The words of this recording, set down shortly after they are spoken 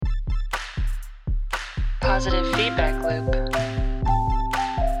Positive feedback loop.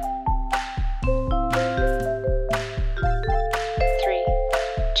 Three,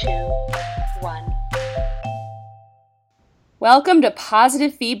 two, one. Welcome to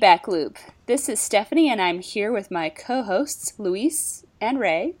Positive Feedback Loop. This is Stephanie, and I'm here with my co-hosts, Luis and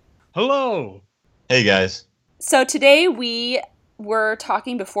Ray. Hello! Hey, guys. So today we were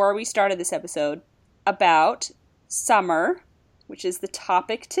talking before we started this episode about summer, which is the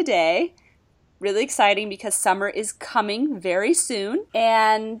topic today. Really exciting because summer is coming very soon.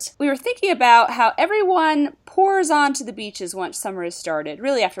 And we were thinking about how everyone pours onto the beaches once summer has started,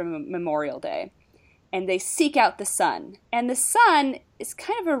 really after Memorial Day. And they seek out the sun. And the sun is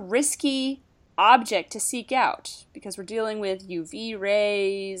kind of a risky object to seek out because we're dealing with UV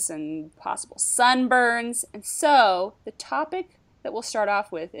rays and possible sunburns. And so the topic that we'll start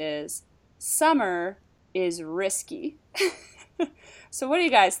off with is summer is risky. So what do you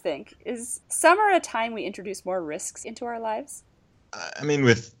guys think? Is summer a time we introduce more risks into our lives? I mean,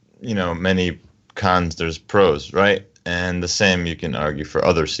 with, many cons, there's pros, right? And the same you can argue for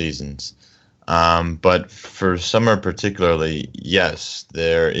other seasons. But for summer particularly, yes,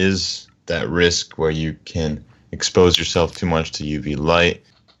 there is that risk where you can expose yourself too much to UV light.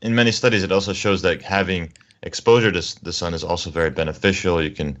 In many studies, it also shows that having exposure to the sun is also very beneficial.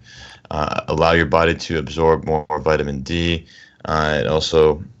 You can allow your body to absorb more vitamin D. It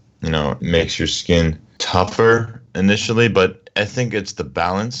also, makes your skin tougher initially, but I think it's the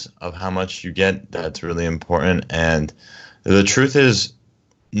balance of how much you get that's really important. And the truth is,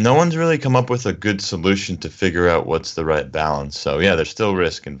 no one's really come up with a good solution to figure out what's the right balance. So, yeah, there's still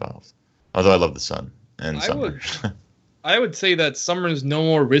risk involved. Although I love the sun and summer. I would say that summer is no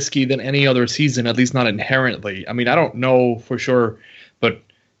more risky than any other season, at least not inherently. I mean, I don't know for sure, but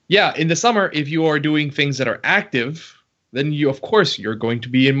yeah, in the summer, if you are doing things that are active, then you're going to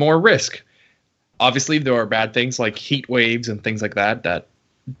be in more risk. Obviously, there are bad things like heat waves and things like that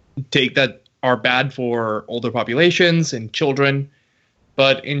are bad for older populations and children.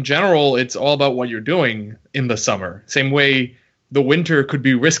 But in general, it's all about what you're doing in the summer. Same way the winter could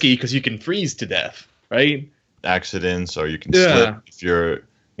be risky because you can freeze to death, right? Accidents, or you can slip if you're,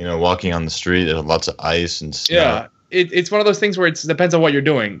 walking on the street. There's lots of ice and snow. Yeah. It's one of those things where it depends on what you're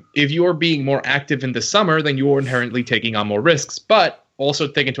doing. If you are being more active in the summer, then you are inherently taking on more risks. But also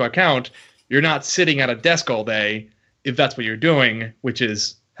take into account, you're not sitting at a desk all day if that's what you're doing, which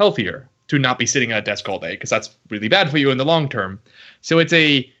is healthier to not be sitting at a desk all day because that's really bad for you in the long term. So it's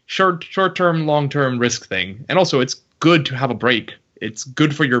a short-term, long-term risk thing. And also it's good to have a break. It's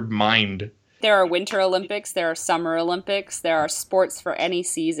good for your mind. There are Winter Olympics, there are Summer Olympics, there are sports for any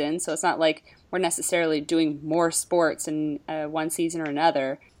season. So it's not like we're necessarily doing more sports in one season or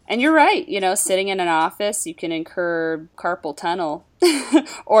another. And you're right, sitting in an office, you can incur carpal tunnel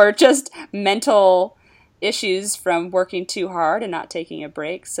or just mental issues from working too hard and not taking a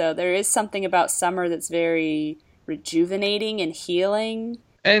break. So there is something about summer that's very rejuvenating and healing.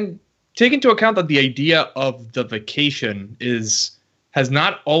 And take into account that the idea of the vacation has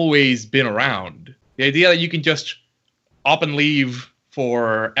not always been around. The idea that you can just up and leave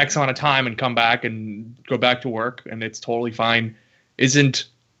for X amount of time and come back and go back to work and it's totally fine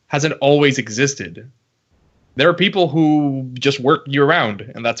hasn't always existed. There are people who just work year round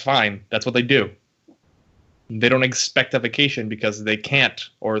and that's fine. That's what they do. They don't expect a vacation because they can't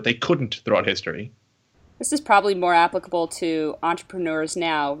or they couldn't throughout history. This is probably more applicable to entrepreneurs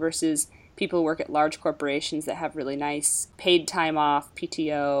now versus people who work at large corporations that have really nice paid time off,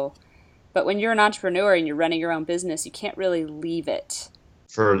 PTO. But when you're an entrepreneur and you're running your own business, you can't really leave it.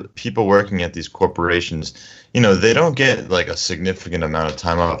 For people working at these corporations, they don't get like a significant amount of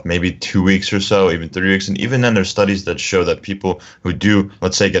time off, maybe 2 weeks or so, even 3 weeks. And even then there's studies that show that people who do,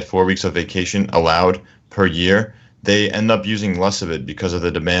 let's say, get 4 weeks of vacation allowed per year, they end up using less of it because of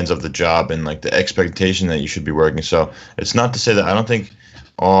the demands of the job and like the expectation that you should be working. So it's not to say that I don't think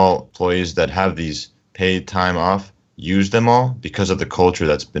all employees that have these paid time off use them all because of the culture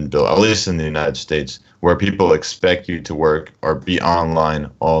that's been built, at least in the United States, where people expect you to work or be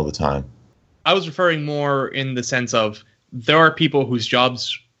online all the time. I was referring more in the sense of there are people whose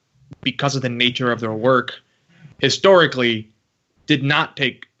jobs, because of the nature of their work, historically did not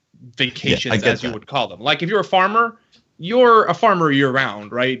take vacations as you would call them. Like if you're a farmer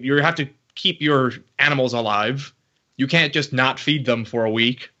year-round, right? You have to keep your animals alive. You can't just not feed them for a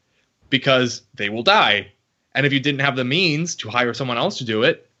week because they will die. And if you didn't have the means to hire someone else to do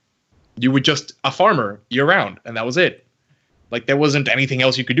it, you were just a farmer year-round, and that was it. Like, there wasn't anything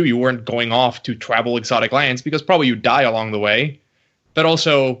else you could do. You weren't going off to travel exotic lands because probably you'd die along the way. But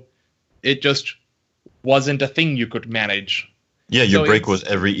also, it just wasn't a thing you could manage. Yeah, your break was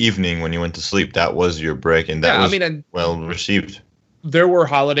every evening when you went to sleep. That was your break, and that was well received. There were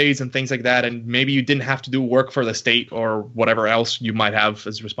holidays and things like that, and maybe you didn't have to do work for the state or whatever else you might have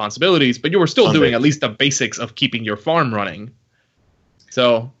as responsibilities, but you were still doing at least the basics of keeping your farm running.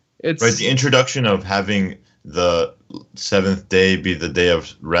 So it's right. The introduction of having the seventh day be the day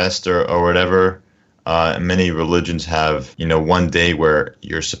of rest or whatever. Many religions have, one day where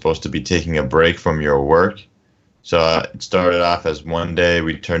you're supposed to be taking a break from your work. So it started off as one day.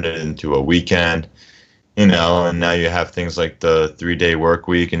 We turned it into a weekend, and now you have things like the 3-day work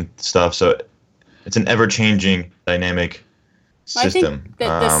week and stuff. So it's an ever-changing dynamic system. I think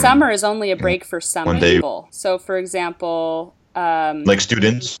that the summer is only a break for some people. So, for example, like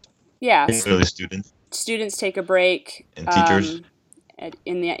students. Yeah. Clearly students. Students take a break. And teachers.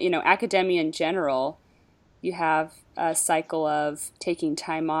 In the academia in general, you have a cycle of taking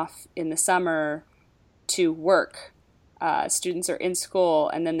time off in the summer to work. Students are in school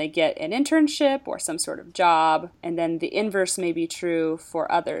and then they get an internship or some sort of job, and then the inverse may be true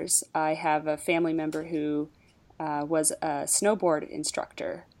for others. I have a family member who was a snowboard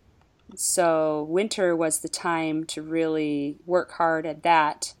instructor. So winter was the time to really work hard at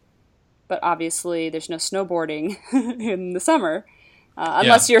that. But obviously there's no snowboarding in the summer,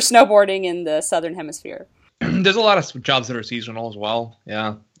 unless you're snowboarding in the southern hemisphere. There's a lot of jobs that are seasonal as well.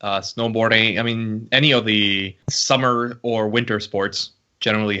 Yeah. Snowboarding. I mean, any of the summer or winter sports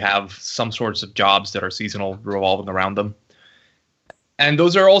generally have some sorts of jobs that are seasonal revolving around them. And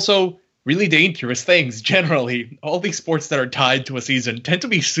those are also really dangerous things, generally. All these sports that are tied to a season tend to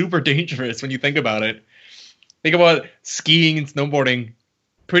be super dangerous when you think about it. Think about skiing and snowboarding.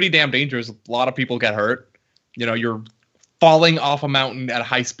 Pretty damn dangerous. A lot of people get hurt. You're falling off a mountain at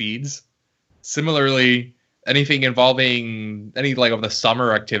high speeds. Similarly, anything involving any of the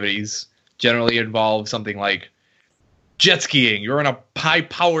summer activities generally involve something like jet skiing. You're in a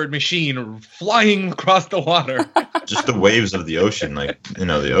high-powered machine flying across the water. Just the waves of the ocean.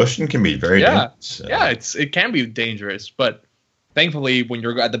 The ocean can be very dangerous. Yeah, it can be dangerous, but thankfully, when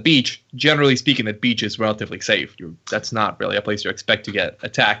you're at the beach, generally speaking, the beach is relatively safe. That's not really a place you expect to get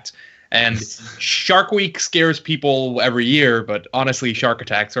attacked. And Shark Week scares people every year, but honestly, shark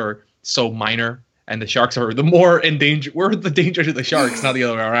attacks are so minor. And the sharks are the more in danger. We're the danger to the sharks, not the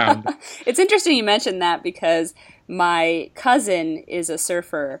other way around. It's interesting you mentioned that because my cousin is a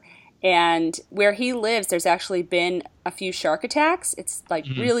surfer, and where he lives, there's actually been a few shark attacks. It's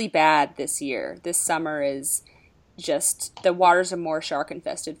really bad this year. This summer is just, the waters are more shark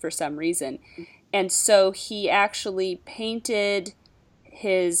infested for some reason. And so he actually painted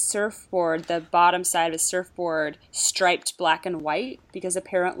his surfboard, the bottom side of his surfboard, striped black and white, because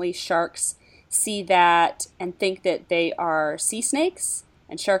apparently sharks see that and think that they are sea snakes,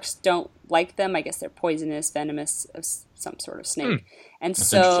 and sharks don't like them. I guess they're poisonous, venomous, of some sort of snake. And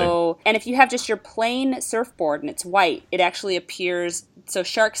so, and if you have just your plain surfboard and it's white, it actually appears, so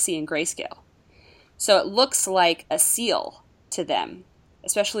sharks see in grayscale. So it looks like a seal to them,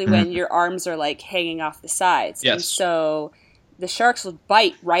 especially when your arms are hanging off the sides. Yes. And so the sharks will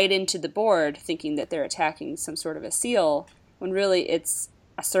bite right into the board thinking that they're attacking some sort of a seal, when really it's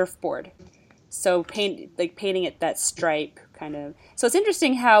a surfboard. So painting it that stripe kind of. So it's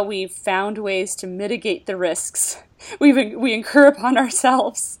interesting how we've found ways to mitigate the risks we incur upon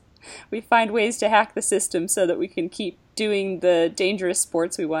ourselves. We find ways to hack the system so that we can keep doing the dangerous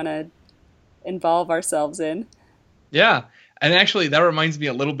sports we want to involve ourselves in. Yeah. And actually, that reminds me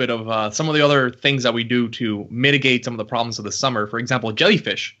a little bit of some of the other things that we do to mitigate some of the problems of the summer. For example,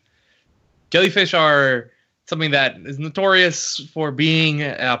 jellyfish. Jellyfish are something that is notorious for being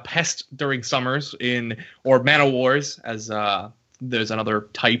a pest during summers or man-o'-wars, as there's another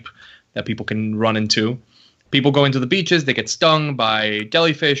type that people can run into. People go into the beaches, they get stung by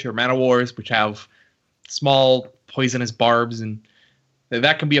jellyfish or man-o'-wars, which have small poisonous barbs, and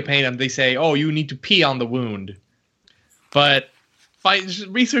that can be a pain. And they say, oh, you need to pee on the wound. But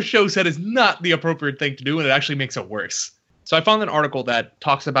research shows that is not the appropriate thing to do, and it actually makes it worse. So I found an article that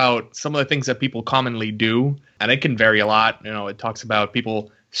talks about some of the things that people commonly do, and it can vary a lot. It talks about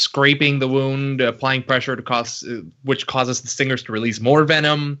people scraping the wound, applying pressure which causes the stingers to release more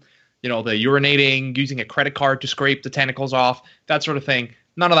venom. The urinating, using a credit card to scrape the tentacles off, that sort of thing.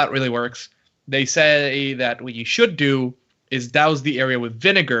 None of that really works. They say that what you should do is douse the area with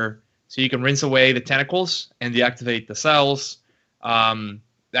vinegar so you can rinse away the tentacles and deactivate the cells, and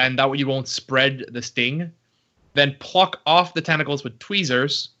that way you won't spread the sting. Then pluck off the tentacles with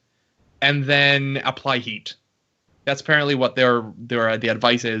tweezers, and then apply heat. That's apparently what the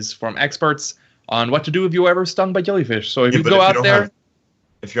advice is from experts on what to do if you were ever stung by jellyfish. So if you go out there,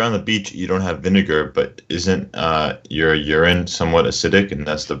 if you're on the beach, you don't have vinegar, but isn't your urine somewhat acidic, and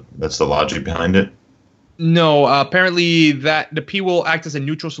that's the logic behind it? No, apparently that the pee will act as a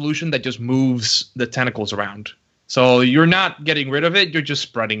neutral solution that just moves the tentacles around. So you're not getting rid of it; you're just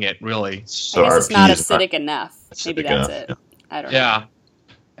spreading it. Really. So I guess it's RP not is acidic enough. Maybe acidic that's enough, it. yeah. I don't know. Yeah,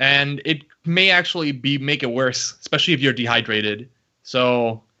 and it may actually make it worse, especially if you're dehydrated.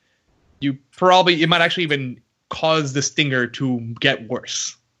 So it might actually even cause the stinger to get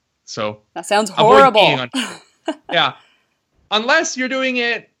worse. So That sounds avoid peeing horrible. on yeah, unless you're doing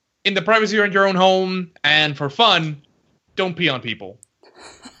it in the privacy of your own home and for fun, don't pee on people.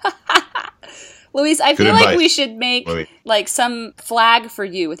 Luis, I Good feel like advice. we should make Louis. like some flag for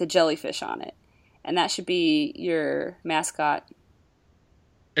you with a jellyfish on it. And that should be your mascot.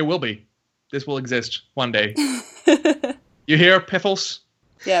 It will be. This will exist one day. You hear, Piffles?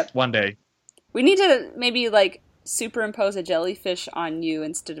 Yep. One day. We need to maybe like superimpose a jellyfish on you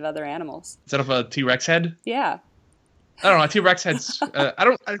instead of other animals. Instead of a T-Rex head? Yeah. I don't know. A T-Rex head's...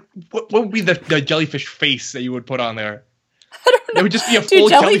 what would be the jellyfish face that you would put on there? I don't know. It would just be a Do full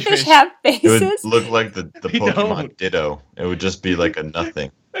jellyfish jellyfish. have It would faces? look like the They Pokemon don't. Ditto. It would just be like a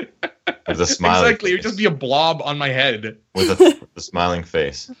nothing with a smiling Exactly. It would face. just be a blob on my head. with a smiling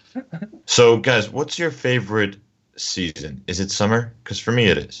face. So, guys, what's your favorite season? Is it summer? Because for me,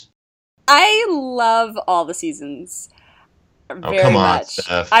 it is. I love all the seasons very come on, much.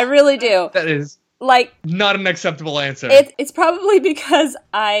 Steph. I really do. That is Like, not an acceptable answer. it's probably because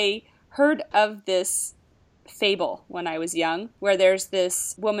I heard of this fable when I was young, where there's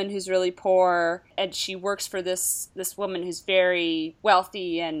this woman who's really poor, and she works for this woman who's very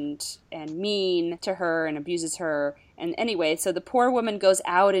wealthy and mean to her and abuses her. And anyway, so the poor woman goes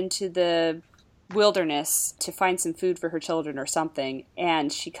out into the wilderness to find some food for her children or something,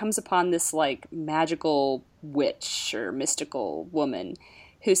 and she comes upon this like magical witch or mystical woman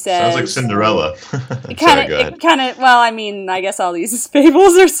who says, Sounds like Cinderella. it Sorry, go ahead. kind of, well, I mean, I guess all these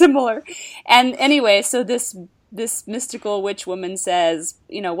fables are similar. And anyway, so this mystical witch woman says,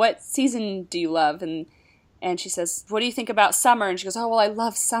 you know, what season do you love? And she says, what do you think about summer? And she goes, oh, well, I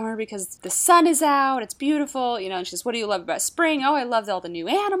love summer because the sun is out. It's beautiful. You know, and she says, what do you love about spring? Oh, I love all the new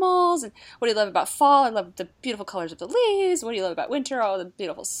animals. And what do you love about fall? I love the beautiful colors of the leaves. What do you love about winter? Oh, the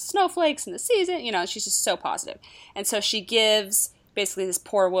beautiful snowflakes and the season. You know, she's just so positive. And so she gives basically this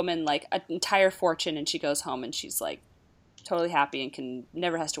poor woman like an entire fortune, and she goes home and she's like totally happy and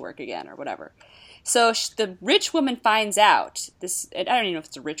never has to work again or whatever. So the rich woman finds out this. I don't even know if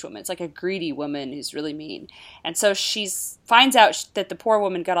it's a rich woman. It's like a greedy woman who's really mean. And so she finds out that the poor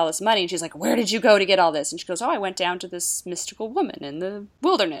woman got all this money, and she's like, "Where did you go to get all this?" And she goes, "Oh, I went down to this mystical woman in the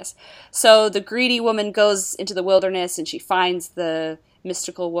wilderness." So the greedy woman goes into the wilderness, and she finds the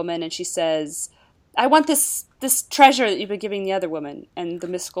mystical woman, and she says, "I want this treasure that you've been giving the other woman." And the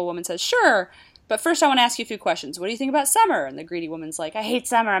mystical woman says, "Sure. But first I want to ask you a few questions. What do you think about summer?" And the greedy woman's like, "I hate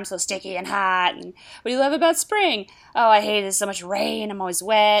summer. I'm so sticky and hot." And what do you love about spring? "Oh, I hate it. There's so much rain. I'm always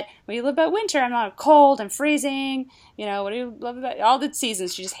wet." "What do you love about winter?" "I'm not cold. I'm freezing." You know, what do you love about all the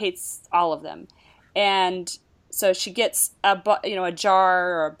seasons? She just hates all of them. And so she gets a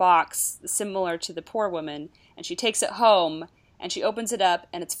jar or a box similar to the poor woman, and she takes it home, and she opens it up,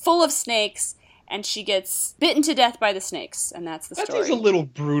 and it's full of snakes, and she gets bitten to death by the snakes. And that's the That story. seems a little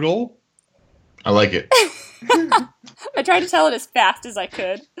brutal. I like it. I tried to tell it as fast as I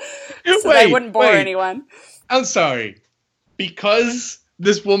could so that I wouldn't bore anyone. I'm sorry. Because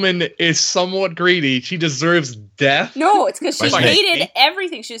this woman is somewhat greedy, she deserves death? No, it's because she By hated snake.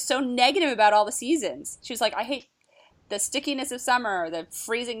 everything. She was so negative about all the seasons. She was like, I hate the stickiness of summer, or the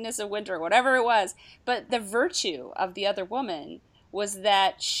freezingness of winter, whatever it was. But the virtue of the other woman was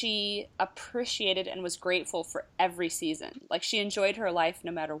that she appreciated and was grateful for every season. Like, she enjoyed her life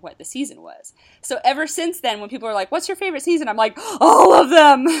no matter what the season was. So ever since then, when people are like, what's your favorite season? I'm like, all of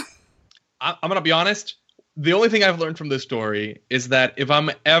them. I'm going to be honest. The only thing I've learned from this story is that if I'm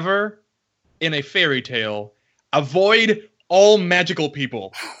ever in a fairy tale, avoid all magical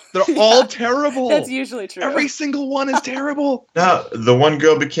people. They're all terrible. That's usually true. Every single one is terrible. Now, the one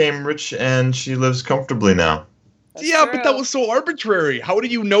girl became rich and she lives comfortably now. That's yeah, true. but that was so arbitrary. How do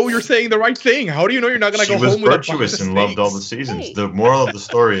you know you're saying the right thing? How do you know you're not going to She go was home with a virtuous box of and loved all the snakes? seasons. Hey. The moral of the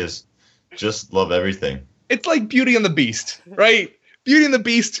story is just love everything. It's like Beauty and the Beast, right? Beauty and the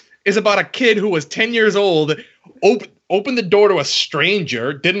Beast is about a kid who was 10 years old, opened the door to a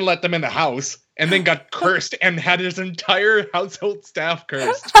stranger, didn't let them in the house, and then got cursed and had his entire household staff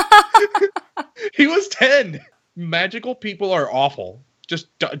cursed. He was 10. Magical people are awful. Just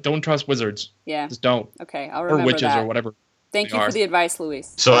don't trust wizards. Yeah. Just don't. Okay, I'll Or remember witches that. or whatever. Thank they you are. for the advice,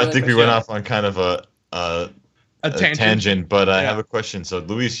 Luis. So I really think we appreciate went it. off on kind of a a tangent, but I have a question. So,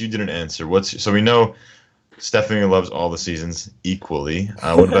 Luis, you didn't answer. So we know Stephanie loves all the seasons equally.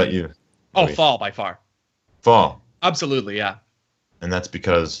 What about you? Luis? Fall by far. Fall. Absolutely, yeah. And that's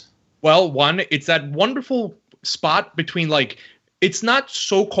because? Well, one, it's that wonderful spot between, like, it's not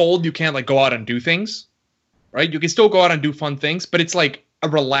so cold you can't, like, go out and do things, right? You can still go out and do fun things, but it's, like, a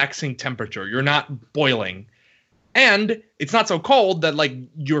relaxing temperature. You're not boiling. And it's not so cold that, like,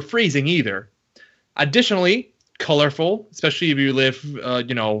 you're freezing either. Additionally, colorful, especially if you live,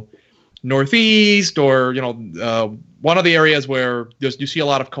 northeast or, one of the areas where you see a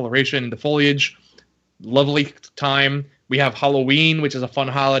lot of coloration in the foliage. Lovely time. We have Halloween, which is a fun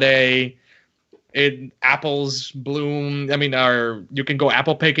holiday. Apples bloom. I mean, you can go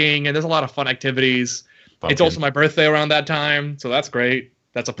apple picking, and there's a lot of fun activities. Pumpkin. It's also my birthday around that time, so that's great.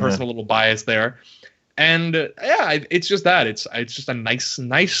 That's a personal little bias there. And it's just that. It's just a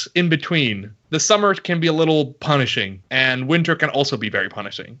nice in between. The summer can be a little punishing, and winter can also be very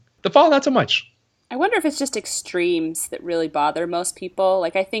punishing. The fall, not so much. I wonder if it's just extremes that really bother most people.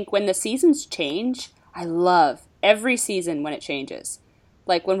 Like, I think when the seasons change, I love every season when it changes.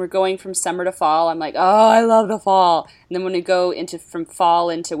 Like, when we're going from summer to fall, I'm like, oh, I love the fall. And then when we go from fall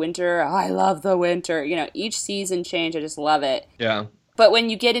into winter, oh, I love the winter. Each season change, I just love it. Yeah. But when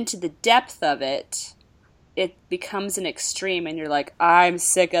you get into the depth of it, it becomes an extreme, and you're like, I'm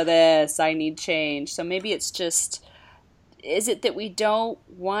sick of this. I need change. So maybe it's just, is it that we don't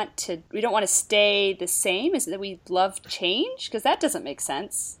want to stay the same? Is it that we love change? Because that doesn't make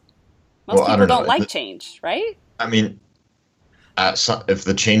sense. Most people don't like change, right? I mean, if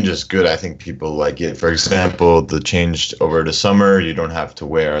the change is good, I think people like it. For example, the change over to summer, you don't have to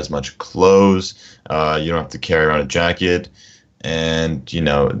wear as much clothes. You don't have to carry around a jacket. And,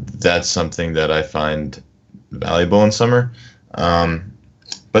 that's something that I find valuable in summer.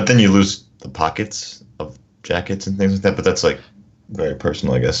 But then you lose the pockets of jackets and things like that. But that's like very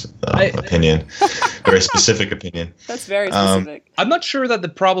personal, I guess, opinion. Very specific opinion. That's very specific. I'm not sure that the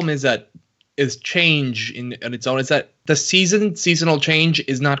problem is change on its own. It's that the seasonal change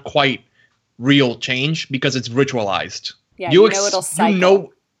is not quite real change because it's ritualized. Yeah, it'll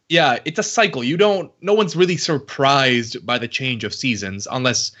cycle. Yeah, it's a cycle. No one's really surprised by the change of seasons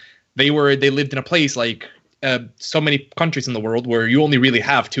unless they lived in a place like so many countries in the world where you only really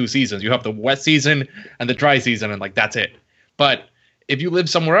have two seasons. You have the wet season and the dry season, and like that's it. But if you live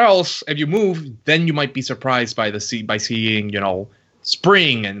somewhere else, if you move, then you might be surprised by seeing,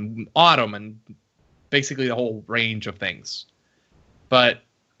 spring and autumn and basically the whole range of things. But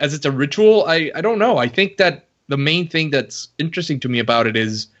as it's a ritual, I don't know. I think that the main thing that's interesting to me about it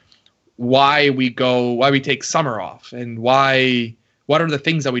is why we take summer off, and what are the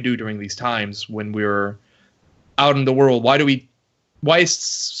things that we do during these times when we're out in the world. Why is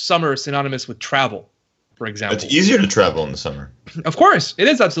summer synonymous with travel, for example? It's easier to travel in the summer. Of course, it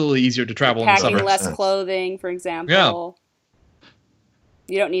is absolutely easier to travel in the summer. Packing less clothing, for example. Yeah.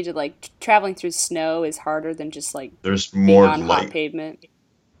 You don't need to, traveling through snow is harder than just, there's more being on light. Hot pavement.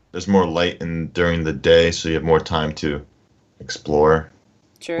 There's more light during the day, so you have more time to explore.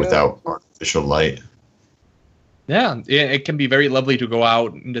 True. Without artificial light. Yeah, it can be very lovely to go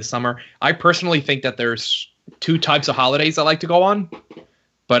out in the summer. I personally think that there's two types of holidays I like to go on,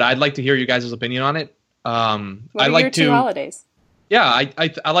 but I'd like to hear you guys' opinion on it. What are your two holidays? Yeah,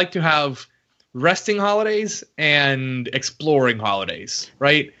 I like to have resting holidays and exploring holidays,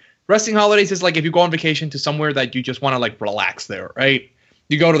 right? Resting holidays is like if you go on vacation to somewhere that you just want to relax there, right?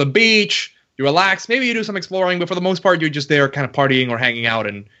 You go to the beach, you relax, maybe you do some exploring, but for the most part, you're just there kind of partying or hanging out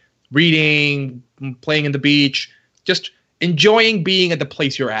and reading, playing in the beach, just enjoying being at the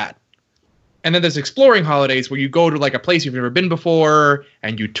place you're at. And then there's exploring holidays where you go to a place you've never been before,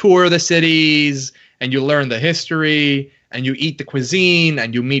 and you tour the cities, and you learn the history, and you eat the cuisine,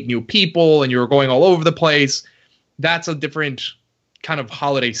 and you meet new people, and you're going all over the place. That's a different kind of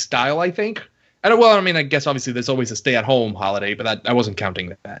holiday style, I think. I guess obviously there's always a stay-at-home holiday, but I wasn't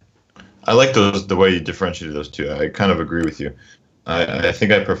counting that. I like the way you differentiated those two. I kind of agree with you. I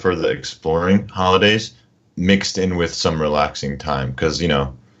think I prefer the exploring holidays mixed in with some relaxing time because,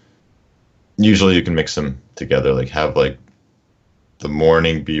 usually you can mix them together, have the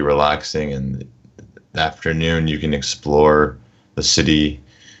morning be relaxing and the afternoon you can explore the city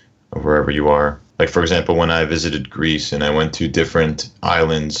or wherever you are. For example, when I visited Greece and I went to different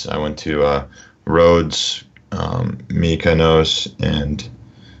islands, I went to Rhodes, Mykonos, and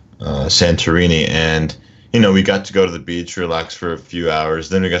Santorini, and we got to go to the beach, relax for a few hours.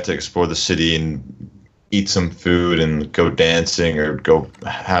 Then we got to explore the city and eat some food and go dancing or go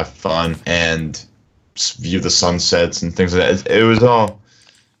have fun and view the sunsets and things like that. It was all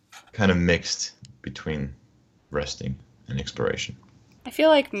kind of mixed between resting and exploration. I feel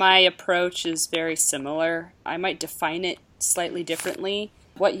like my approach is very similar. I might define it slightly differently.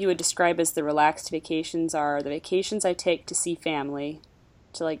 What you would describe as the relaxed vacations are the vacations I take to see family,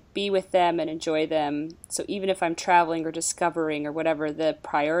 to like be with them and enjoy them. So even if I'm traveling or discovering or whatever, the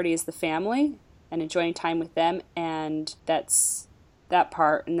priority is the family and enjoying time with them, and that's that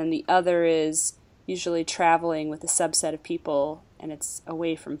part. And then the other is usually traveling with a subset of people, and it's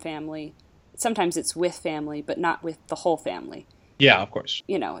away from family. Sometimes it's with family, but not with the whole family. Yeah, of course.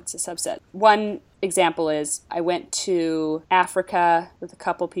 You know, it's a subset. One example is I went to Africa with a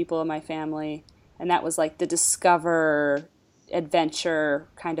couple people in my family, and that was like the discover, adventure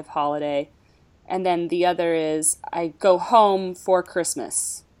kind of holiday. And then the other is I go home for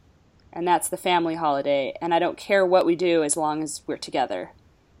Christmas, and that's the family holiday. And I don't care what we do as long as we're together.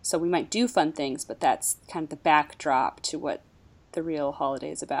 So we might do fun things, but that's kind of the backdrop to what the real holiday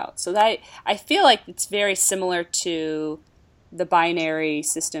is about. So that I feel like it's very similar to the binary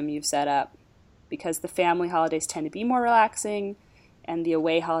system you've set up, because the family holidays tend to be more relaxing and the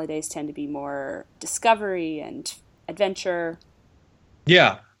away holidays tend to be more discovery and adventure.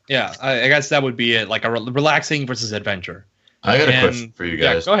 Yeah. I guess that would be it, like a relaxing versus adventure. I got a question for you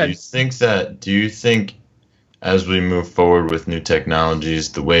guys. Yeah, go ahead. Do you think as we move forward with new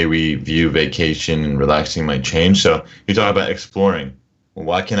technologies, the way we view vacation and relaxing might change? So you talk about exploring. Well,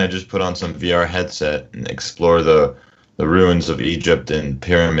 why can't I just put on some VR headset and explore the ruins of Egypt and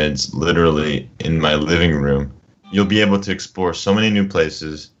pyramids literally in my living room? You'll be able to explore so many new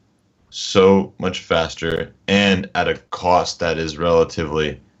places so much faster and at a cost that is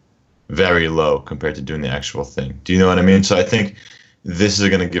relatively very low compared to doing the actual thing. Do you know what I mean? So I think this is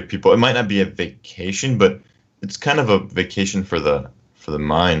going to give people, it might not be a vacation, but it's kind of a vacation for the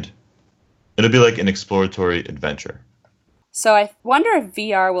mind. It'll be like an exploratory adventure. So I wonder if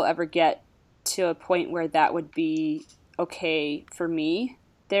VR will ever get to a point where that would be okay for me.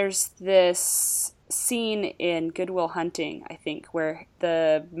 There's this scene in Good Will Hunting, I think, where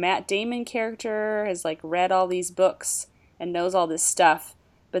the Matt Damon character has like read all these books and knows all this stuff,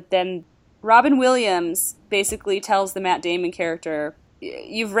 but then Robin Williams basically tells the Matt Damon character,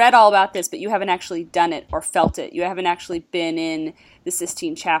 you've read all about this, but you haven't actually done it or felt it. You haven't actually been in the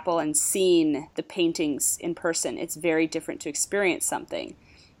Sistine Chapel and seen the paintings in person. It's very different to experience something.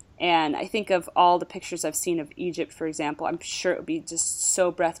 And I think of all the pictures I've seen of Egypt, for example, I'm sure it would be just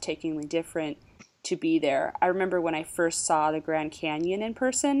so breathtakingly different to be there. I remember when I first saw the Grand Canyon in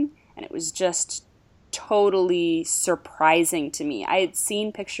person, and it was just totally surprising to me. I had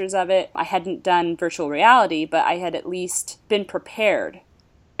seen pictures of it. I hadn't done virtual reality, but I had at least been prepared.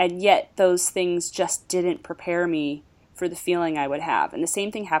 And yet those things just didn't prepare me for the feeling I would have. And the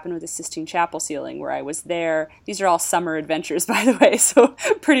same thing happened with the Sistine Chapel ceiling, where I was there. These are all summer adventures, by the way, so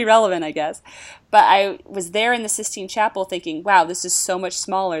pretty relevant, I guess. But I was there in the Sistine Chapel thinking, wow, this is so much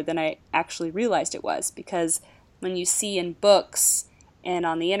smaller than I actually realized it was. Because when you see in books and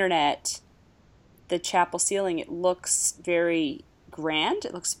on the internet the chapel ceiling, it looks very grand.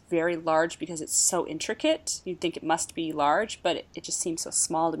 It looks very large because it's so intricate. You'd think it must be large, but it just seems so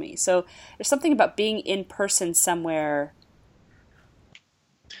small to me. So there's something about being in person somewhere.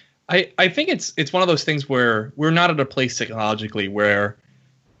 I think it's one of those things where we're not at a place technologically where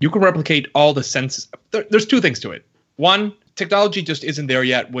you can replicate all the senses. There's two things to it. One, technology just isn't there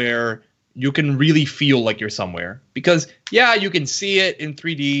yet where you can really feel like you're somewhere. Because, yeah, you can see it in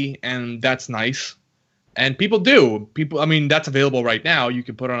 3D, and that's nice. And people do. I mean, that's available right now. You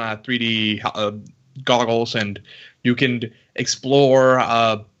can put on a 3D goggles, and you can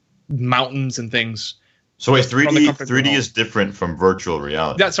explore mountains and things. So wait, 3D is different from virtual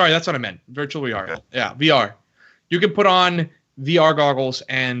reality. That's what I meant. Virtual VR. Okay. Yeah, VR. You can put on VR goggles,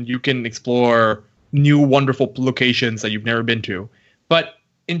 and you can explore new, wonderful locations that you've never been to. But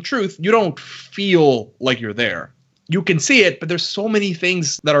in truth, you don't feel like you're there. You can see it, but there's so many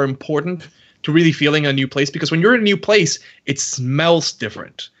things that are important to really feeling a new place, because when you're in a new place, it smells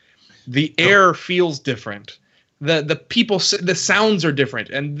different. The air feels different. The people, the sounds are different.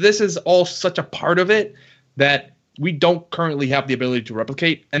 And this is all such a part of it that we don't currently have the ability to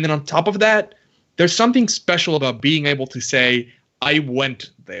replicate. And then on top of that, there's something special about being able to say, I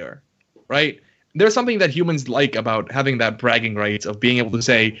went there, right? There's something that humans like about having that bragging rights of being able to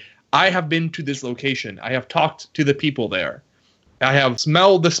say, I have been to this location. I have talked to the people there. I have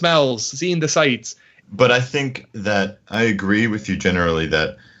smelled the smells, seen the sights. But I think that I agree with you generally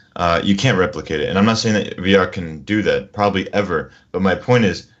that you can't replicate it. And I'm not saying that VR can do that, probably ever. But my point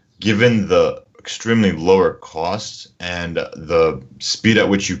is, given the extremely lower costs and the speed at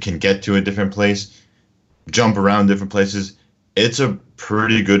which you can get to a different place, jump around different places, it's a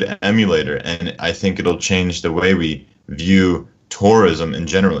pretty good emulator, and I think it'll change the way we view tourism in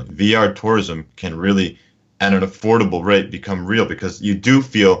general. VR tourism can really, at an affordable rate, become real because you do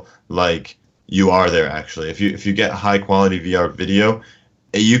feel like you are there actually. If you get high quality VR video,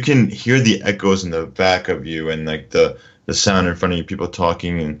 you can hear the echoes in the back of you and like the sound in front of you, people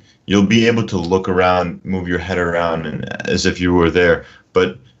talking, and you'll be able to look around, move your head around, and as if you were there.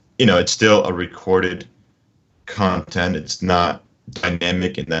 But it's still a recorded content. It's not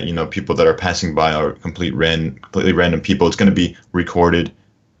dynamic in that people that are passing by are completely random people. It's going to be recorded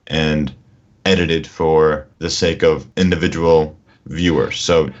and edited for the sake of individual viewers.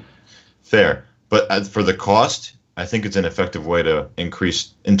 So fair. But as for the cost, I think it's an effective way to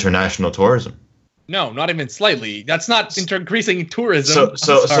increase international tourism. No, not even slightly. That's not increasing tourism.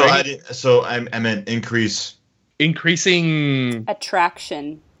 I meant increasing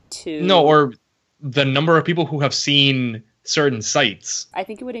attraction to. No, or the number of people who have seen certain sites. I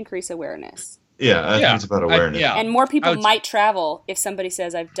think it would increase awareness. Yeah, I think it's about awareness. And more people might travel if somebody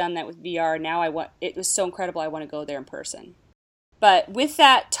says, I've done that with VR. Now it was so incredible, I want to go there in person. But with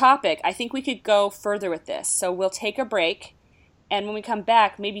that topic, I think we could go further with this. So we'll take a break. And when we come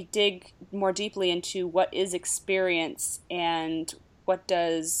back, maybe dig more deeply into what is experience and what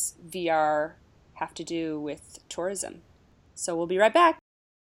does VR have to do with tourism. So we'll be right back.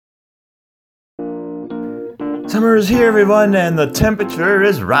 Summer is here, everyone, and the temperature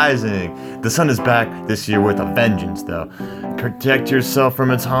is rising. The sun is back this year with a vengeance, though. Protect yourself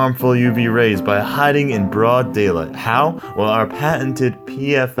from its harmful UV rays by hiding in broad daylight. How? Well, our patented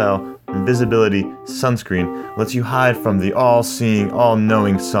PFL Invisibility Sunscreen lets you hide from the all-seeing,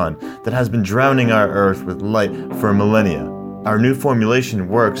 all-knowing sun that has been drowning our Earth with light for millennia. Our new formulation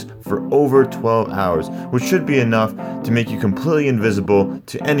works for over 12 hours, which should be enough to make you completely invisible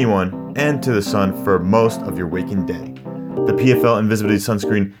to anyone and to the sun for most of your waking day. The PFL Invisibility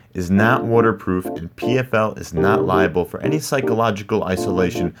Sunscreen is not waterproof, and PFL is not liable for any psychological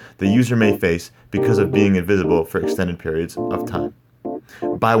isolation the user may face because of being invisible for extended periods of time.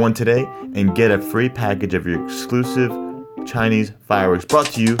 Buy one today and get a free package of your exclusive Chinese fireworks brought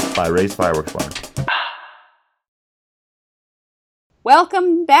to you by Ray's Fireworks Bar.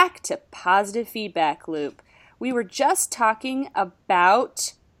 Welcome back to Positive Feedback Loop. We were just talking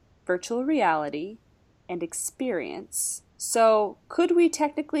about virtual reality and experience. So could we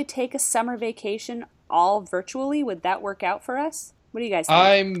technically take a summer vacation all virtually? Would that work out for us? What do you guys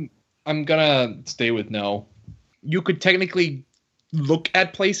think? I'm gonna stay with no. You could technically look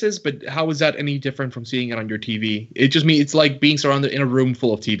at places, but how is that any different from seeing it on your TV? It just means it's like being surrounded in a room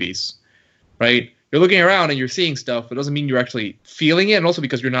full of TVs, right? You're looking around and you're seeing stuff, but it doesn't mean you're actually feeling it. And also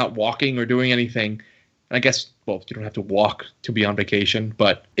because you're not walking or doing anything. And I guess, well, you don't have to walk to be on vacation,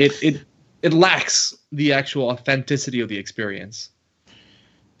 but it lacks the actual authenticity of the experience.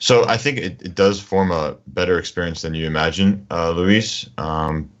 So I think it does form a better experience than you imagine, Luis.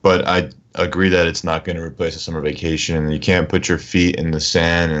 But I agree that it's not going to replace a summer vacation. You can't put your feet in the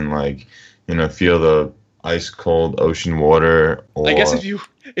sand and feel the ice cold ocean water. Or, I guess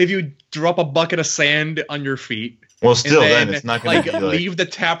if you drop a bucket of sand on your feet, well, still then it's not going to leave the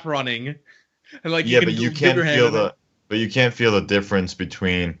tap running, and but you can't feel the difference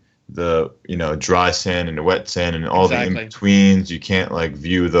between the dry sand and the wet sand and all the in-betweens. You can't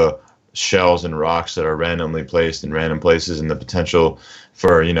view the shells and rocks that are randomly placed in random places and the potential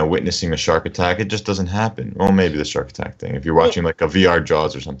for witnessing a shark attack. It just doesn't happen. Well, maybe the shark attack thing if you're watching a VR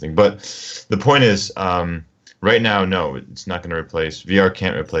Jaws or something. But the point is, right now, no, it's not going to replace. VR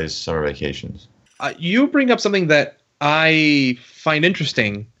can't replace summer vacations. You bring up something that I find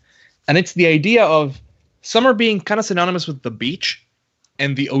interesting, and it's the idea of summer being kind of synonymous with the beach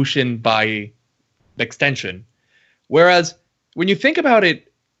and the ocean by extension. Whereas when you think about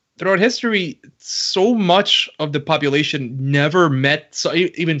it, throughout history, so much of the population never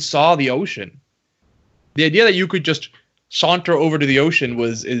even saw the ocean. The idea that you could just saunter over to the ocean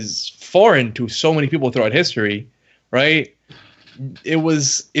is foreign to so many people throughout history, right? It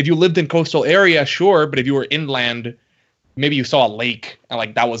was, if you lived in coastal area, sure, but if you were inland, maybe you saw a lake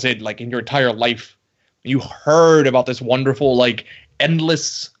and that was it, in your entire life. You heard about this wonderful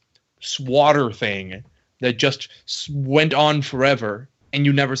endless water thing that just went on forever, and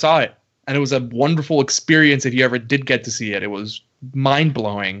you never saw it. And it was a wonderful experience if you ever did get to see it. It was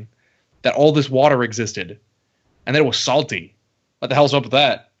mind-blowing that all this water existed, and that it was salty. What the hell's up with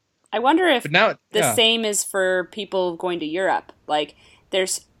that? I wonder if the same is for people going to Europe.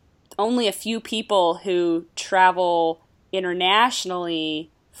 There's only a few people who travel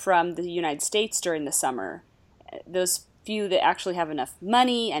internationally from the United States during the summer. Those few that actually have enough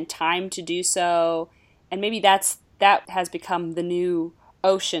money and time to do so, and maybe that's that has become the new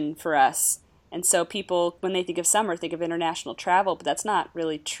ocean for us. And so people, when they think of summer, think of international travel, but that's not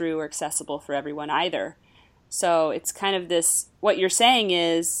really true or accessible for everyone either. So it's kind of this, what you're saying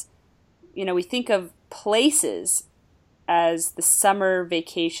is, we think of places as the summer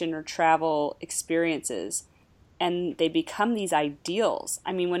vacation or travel experiences, and they become these ideals.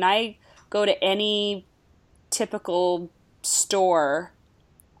 I mean, when I go to any typical store,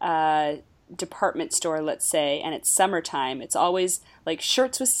 department store, let's say, and it's summertime, it's always like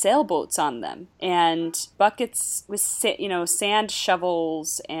shirts with sailboats on them and buckets with sand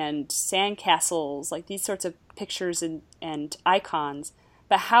shovels and sand castles, like these sorts of pictures and icons.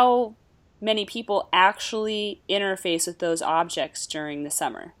 But how many people actually interface with those objects during the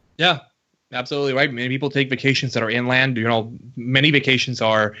summer? Yeah, absolutely right. Many people take vacations that are inland. Many vacations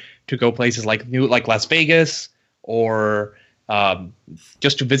are to go places like Las Vegas, or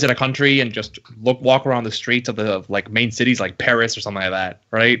just to visit a country and just walk around the streets of the main cities like Paris or something like that,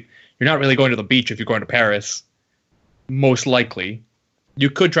 right? You're not really going to the beach if you're going to Paris, most likely. You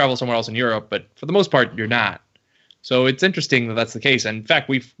could travel somewhere else in Europe, but for the most part, you're not. So it's interesting that that's the case. And in fact,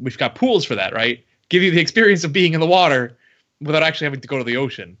 we've got pools for that, right? Give you the experience of being in the water without actually having to go to the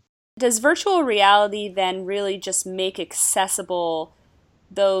ocean. Does virtual reality then really just make accessible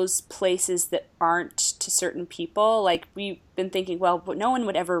those places that aren't to certain people? Like, we've been thinking, well, no one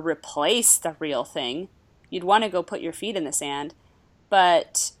would ever replace the real thing. You'd want to go put your feet in the sand.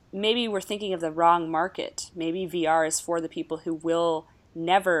 But maybe we're thinking of the wrong market. Maybe VR is for the people who will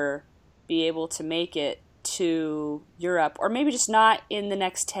never be able to make it to Europe, or maybe just not in the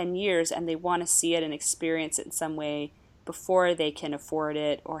next 10 years, and they want to see it and experience it in some way before they can afford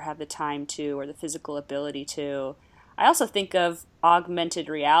it or have the time to or the physical ability to. I also think of augmented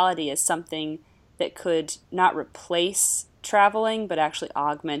reality as something that could not replace traveling, but actually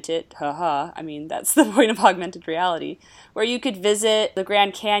augment it. I mean, that's the point of augmented reality, where you could visit the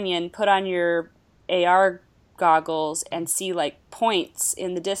Grand Canyon, put on your AR goggles, and see points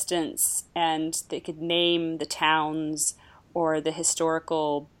in the distance, and they could name the towns or the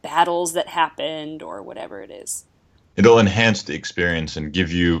historical battles that happened or whatever it is. It'll enhance the experience and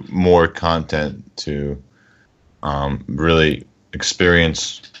give you more content to really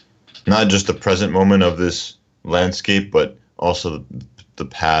experience not just the present moment of this landscape, but also the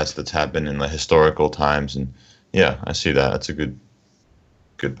past that's happened in the historical times. And yeah, I see that. That's a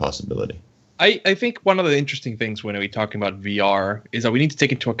good possibility. I think one of the interesting things when we're talking about VR is that we need to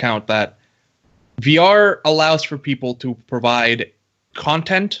take into account that VR allows for people to provide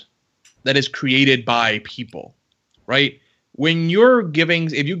content that is created by people, right?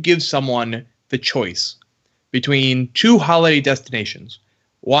 If you give someone the choice between two holiday destinations,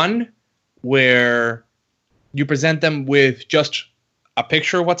 one where you present them with just a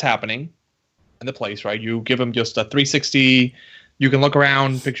picture of what's happening in the place, right? You give them just a 360. You can look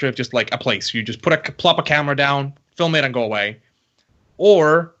around, picture of just a place. You just plop a camera down, film it, and go away.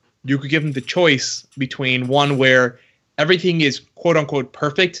 Or you could give them the choice between one where everything is quote unquote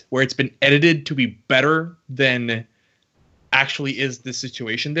perfect, where it's been edited to be better than actually is the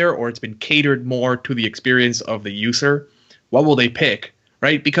situation there, or it's been catered more to the experience of the user. What will they pick,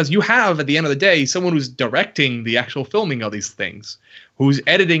 right? Because you have, at the end of the day, someone who's directing the actual filming of these things, who's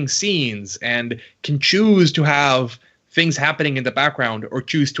editing scenes and can choose to have things happening in the background or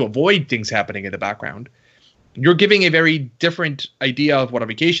choose to avoid things happening in the background. You're giving a very different idea of what a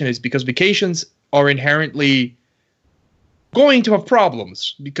vacation is, because vacations are inherently going to have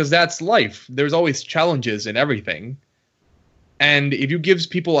problems, because that's life. There's always challenges in everything. And if you give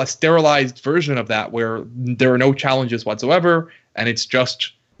people a sterilized version of that where there are no challenges whatsoever, and it's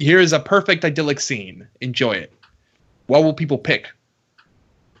just, here's a perfect idyllic scene, enjoy it, what will people pick?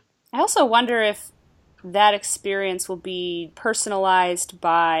 I also wonder if that experience will be personalized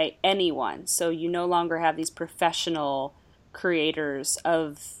by anyone. So you no longer have these professional creators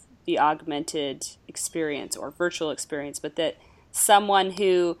of the augmented experience or virtual experience, but that someone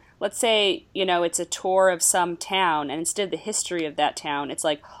who, let's say, it's a tour of some town, and instead of the history of that town, it's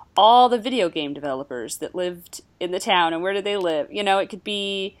all the video game developers that lived in the town and where did they live. It could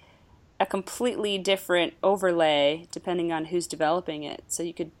be a completely different overlay depending on who's developing it. So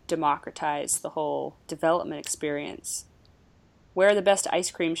you could democratize the whole development experience. Where are the best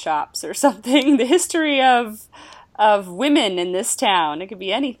ice cream shops or something? The history of women in this town. It could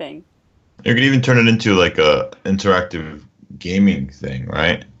be anything. You could even turn it into a interactive gaming thing,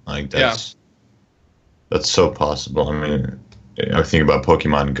 right? That's so possible. I mean, I think about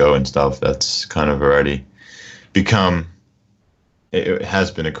Pokemon Go and stuff. That's kind of already become. It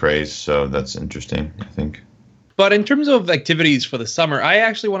has been a craze, so that's interesting, I think. But in terms of activities for the summer, I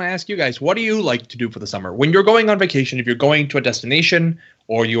actually want to ask you guys, what do you like to do for the summer? When you're going on vacation, if you're going to a destination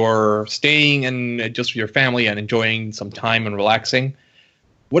or you're staying and just with your family and enjoying some time and relaxing,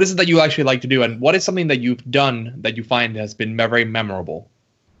 what is it that you actually like to do? And what is something that you've done that you find has been very memorable?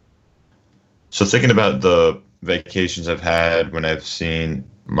 So thinking about the vacations I've had when I've seen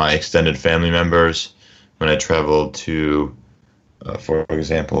my extended family members, when I traveled to, for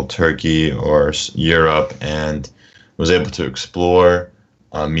example, Turkey or Europe, and was able to explore,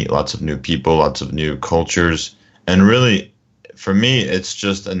 meet lots of new people, lots of new cultures. And really, for me, it's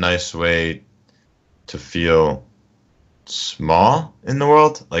just a nice way to feel small in the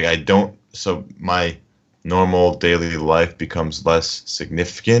world. So my normal daily life becomes less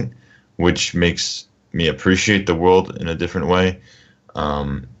significant, which makes me appreciate the world in a different way.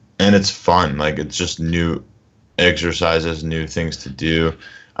 And it's fun. Like, it's just new exercises, new things to do.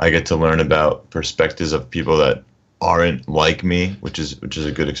 I get to learn about perspectives of people that aren't like me, which is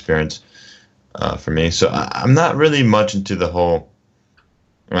a good experience for me. So I'm not really much into the whole.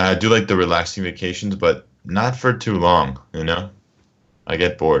 I do like the relaxing vacations, but not for too long. I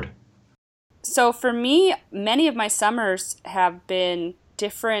get bored. So for me, many of my summers have been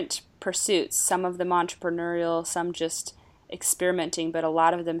different pursuits. Some of them entrepreneurial, some just experimenting, but a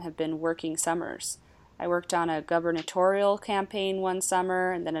lot of them have been working summers. I worked on a gubernatorial campaign one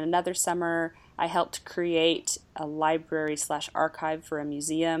summer, and then another summer I helped create a library/archive for a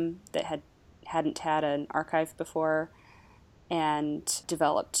museum that hadn't had an archive before, and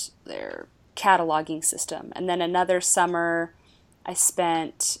developed their cataloging system. And then another summer I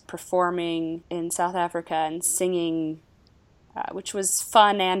spent performing in South Africa and singing, which was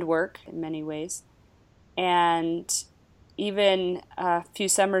fun and work in many ways. And even a few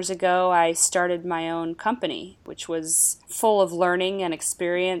summers ago, I started my own company, which was full of learning and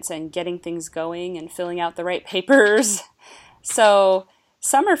experience and getting things going and filling out the right papers. So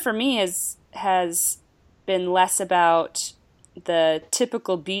summer for me has been less about the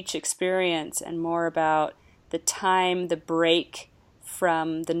typical beach experience and more about the time, the break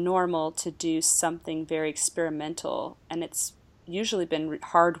from the normal to do something very experimental. And it's usually been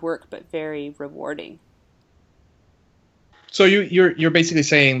hard work, but very rewarding. So you're basically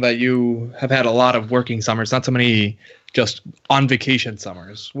saying that you have had a lot of working summers, not so many just on vacation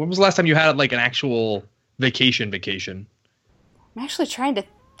summers. When was the last time you had like an actual vacation? I'm actually trying to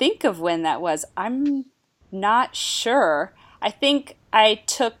think of when that was. I'm not sure. I think I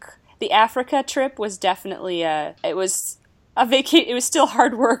took the Africa trip was definitely it was still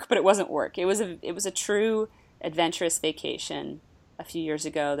hard work, but it wasn't work. It was a true adventurous vacation a few years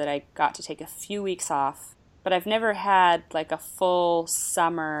ago that I got to take a few weeks off. But I've never had like a full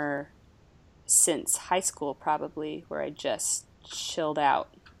summer since high school, probably, where I just chilled out.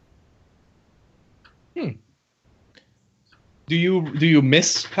 Do you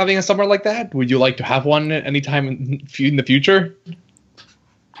miss having a summer like that? Would you like to have one at any time in the future?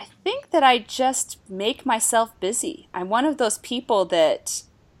 I think that I just make myself busy. I'm one of those people that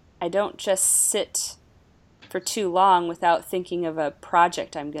I don't just sit for too long without thinking of a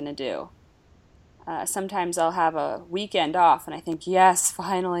project I'm going to do. Sometimes I'll have a weekend off and I think, yes,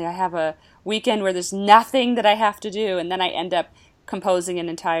 finally I have a weekend where there's nothing that I have to do, and then I end up composing an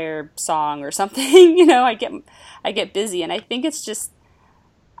entire song or something. I get busy, and I think it's just,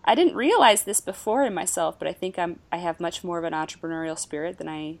 I didn't realize this before in myself, but I think I have much more of an entrepreneurial spirit than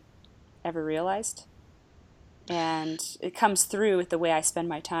I ever realized, and it comes through with the way I spend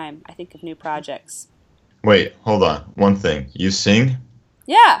my time. I think of new projects. Wait, hold on. One thing. You sing?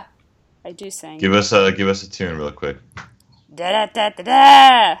 Yeah. I do sing. Give us a tune real quick. Da da da da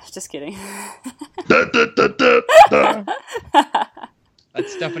da. Just kidding. Da, da, da, da, da.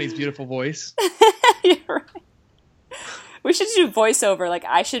 That's Stephanie's beautiful voice. You're right. We should do voiceover. Like,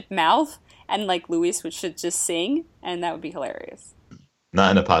 I should mouth, and like Luis should just sing, and that would be hilarious.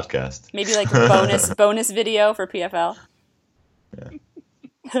 Not in a podcast. Maybe like a bonus video for PFL.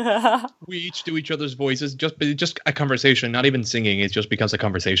 Yeah. We each do each other's voices, just a conversation, not even singing. It just becomes a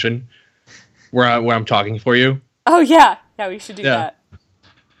conversation where I'm talking for you. Oh yeah, we should do that.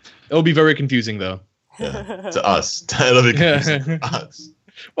 It'll be very confusing though. Yeah, to us, it'll be confusing to us.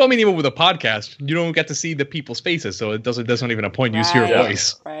 Well, I mean, even with a podcast, you don't get to see the people's faces, so it doesn't even a point use your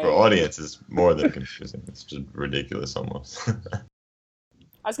voice. Right. For audience, it's more than confusing. It's just ridiculous almost.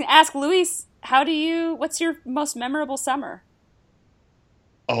 I was going to ask Luis, what's your most memorable summer?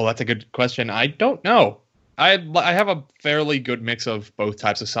 Oh, that's a good question. I don't know. I have a fairly good mix of both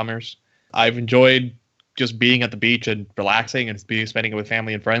types of summers. I've enjoyed just being at the beach and relaxing and spending it with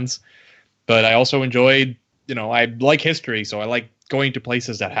family and friends. But I also enjoyed, I like history, so I like going to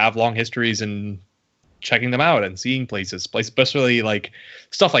places that have long histories and checking them out and seeing places, especially like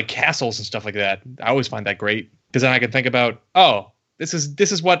stuff like castles and stuff like that. I always find that great because then I can think about, oh, this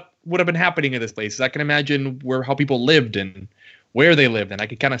is what would have been happening in this place. I can imagine how people lived and where they lived, and I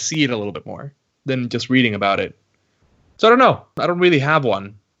can kind of see it a little bit more than just reading about it. So I don't know. I don't really have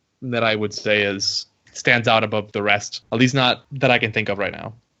one that I would say stands out above the rest, at least not that I can think of right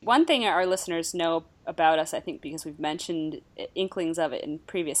now. One thing our listeners know about us, I think, because we've mentioned inklings of it in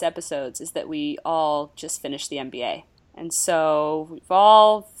previous episodes, is that we all just finished the MBA. And so we've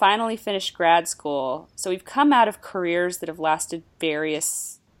all finally finished grad school. So we've come out of careers that have lasted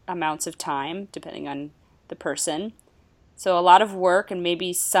various amounts of time, depending on the person. So a lot of work and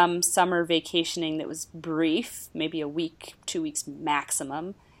maybe some summer vacationing that was brief, maybe a week, 2 weeks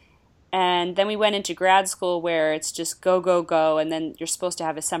maximum. And then we went into grad school where it's just go, go, go, and then you're supposed to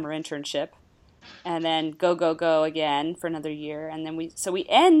have a summer internship. And then go, go, go again for another year. And then we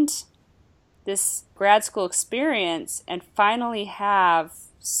end this grad school experience and finally have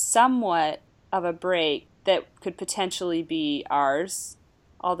somewhat of a break that could potentially be ours.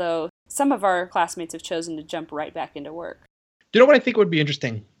 Although some of our classmates have chosen to jump right back into work. You know what I think would be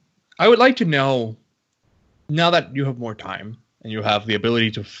interesting? I would like to know, now that you have more time and you have the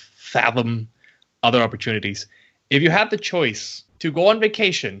ability to fathom other opportunities, if you had the choice to go on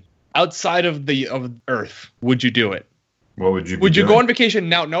vacation outside of Earth, would you do it? What would you be Would you doing? go on vacation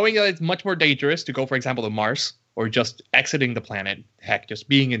now, knowing that it's much more dangerous to go, for example, to Mars, or just exiting the planet, heck, just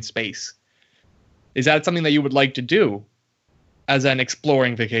being in space? Is that something that you would like to do as an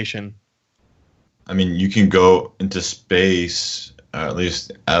exploring vacation? I mean, you can go into space, at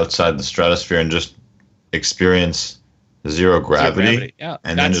least outside the stratosphere, and just experience zero gravity, Yeah,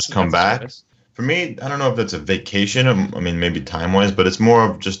 and then just come back. For me, I don't know if that's a vacation. I mean, maybe time-wise, but it's more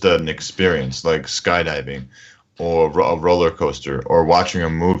of just an experience, like skydiving, or a roller coaster, or watching a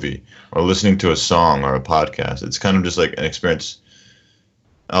movie, or listening to a song or a podcast. It's kind of just like an experience,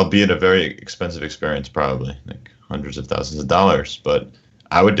 albeit a very expensive experience, probably like hundreds of thousands of dollars, but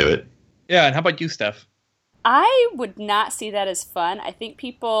I would do it. Yeah, and how about you, Steph? I would not see that as fun. I think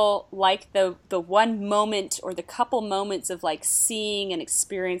people like the one moment or the couple moments of like seeing and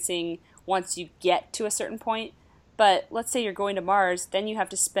experiencing once you get to a certain point. But let's say you're going to Mars, then you have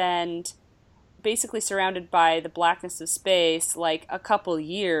to spend basically surrounded by the blackness of space like a couple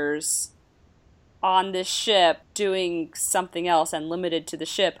years on this ship doing something else and limited to the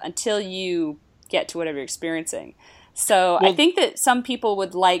ship until you get to whatever you're experiencing. So I think that some people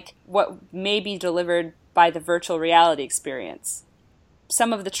would like what may be delivered by the virtual reality experience.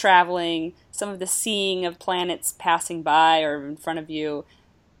 Some of the traveling, some of the seeing of planets passing by or in front of you.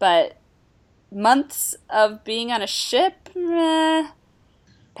 But months of being on a ship, pass.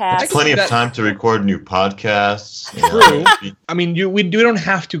 That's plenty of time to record new podcasts. True. I mean, we don't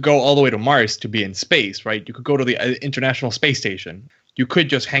have to go all the way to Mars to be in space, right? You could go to the International Space Station. You could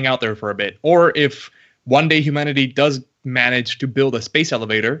just hang out there for a bit. Or if one day humanity does manage to build a space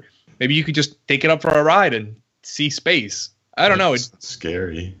elevator, maybe you could just take it up for a ride and see space. I don't know. It's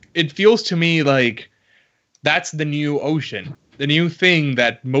scary. It feels to me like that's the new ocean, the new thing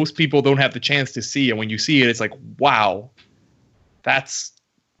that most people don't have the chance to see. And when you see it, it's like, wow, that's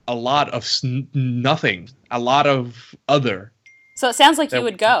a lot of nothing, a lot of other. So it sounds like you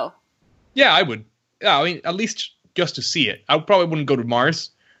would go. Yeah, I would. Yeah, I mean, at least just to see it. I probably wouldn't go to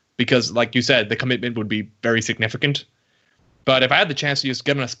Mars because, like you said, the commitment would be very significant. But if I had the chance to just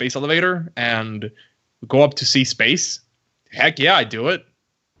get on a space elevator and go up to see space, heck yeah, I'd do it.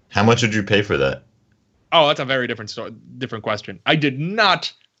 How much would you pay for that? Oh, that's a very different question. I did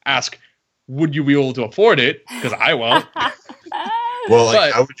not ask, would you be able to afford it? Because I won't. Well,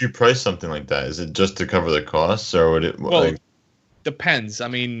 like, how would you price something like that? Is it just to cover the costs, or would it? Well, depends. I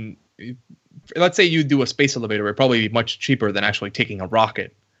mean, let's say you do a space elevator, it'd probably be much cheaper than actually taking a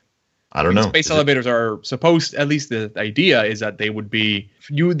rocket. I don't know. Space elevators are supposed, at least the idea is that they would be,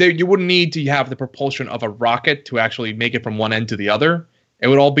 you wouldn't need to have the propulsion of a rocket to actually make it from one end to the other. It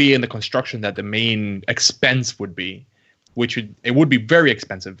would all be in the construction that the main expense would be, it would be very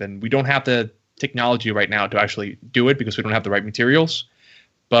expensive. And we don't have the technology right now to actually do it because we don't have the right materials.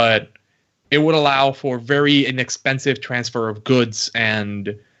 But it would allow for very inexpensive transfer of goods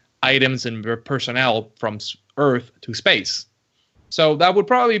and items and personnel from Earth to space. So that would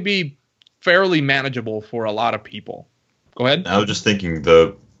probably be fairly manageable for a lot of people. Go ahead. I was just thinking,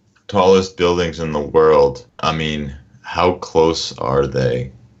 the tallest buildings in the world, I mean, how close are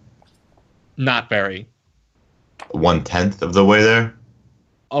they? Not very. 1/10 of the way there?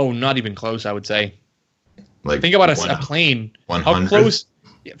 Oh, not even close, I would say. Like, think about a plane. 100? How close?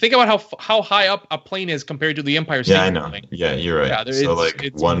 Think about how high up a plane is compared to the Empire State Building. Building. Yeah, you're right. Yeah, so like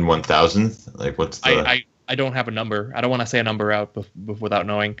it's 1/1000th. Like what's the? I don't have a number. I don't want to say a number out without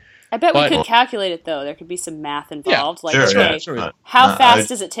knowing. I bet we could calculate it, though. There could be some math involved. Sure. How fast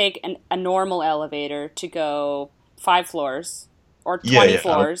does it take a normal elevator to go 5 floors or 20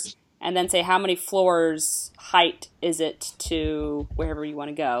 floors? And then say how many floors height is it to wherever you want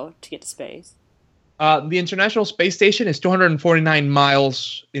to go to get to space? The International Space Station is 249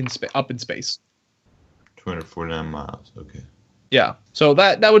 miles up in space. 249 miles. Okay. Yeah. So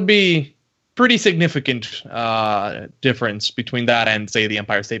that would be pretty significant difference between that and, say, the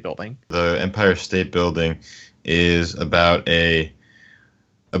Empire State Building. The Empire State Building is about a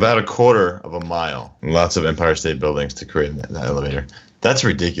quarter of a mile. Lots of Empire State Buildings to create that elevator. That's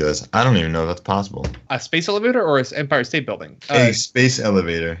ridiculous. I don't even know if that's possible. A space elevator or an Empire State Building? A space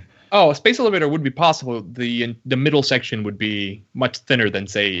elevator. Oh, a space elevator would be possible. The middle section would be much thinner than,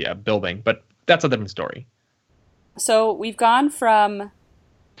 say, a building, but that's a different story. So we've gone from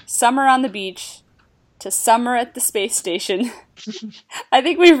summer on the beach to summer at the space station. I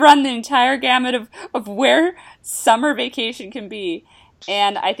think we've run the entire gamut of where summer vacation can be.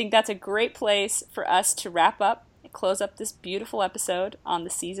 And I think that's a great place for us to wrap up and close up this beautiful episode on the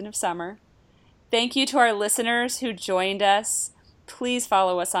season of summer. Thank you to our listeners who joined us. Please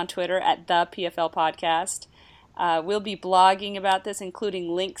follow us on Twitter at the PFL Podcast. We'll be blogging about this, including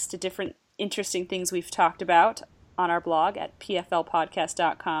links to different interesting things we've talked about on our blog at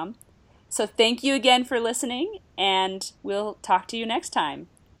pflpodcast.com. So thank you again for listening, and we'll talk to you next time.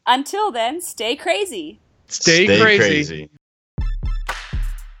 Until then, stay crazy. Stay crazy.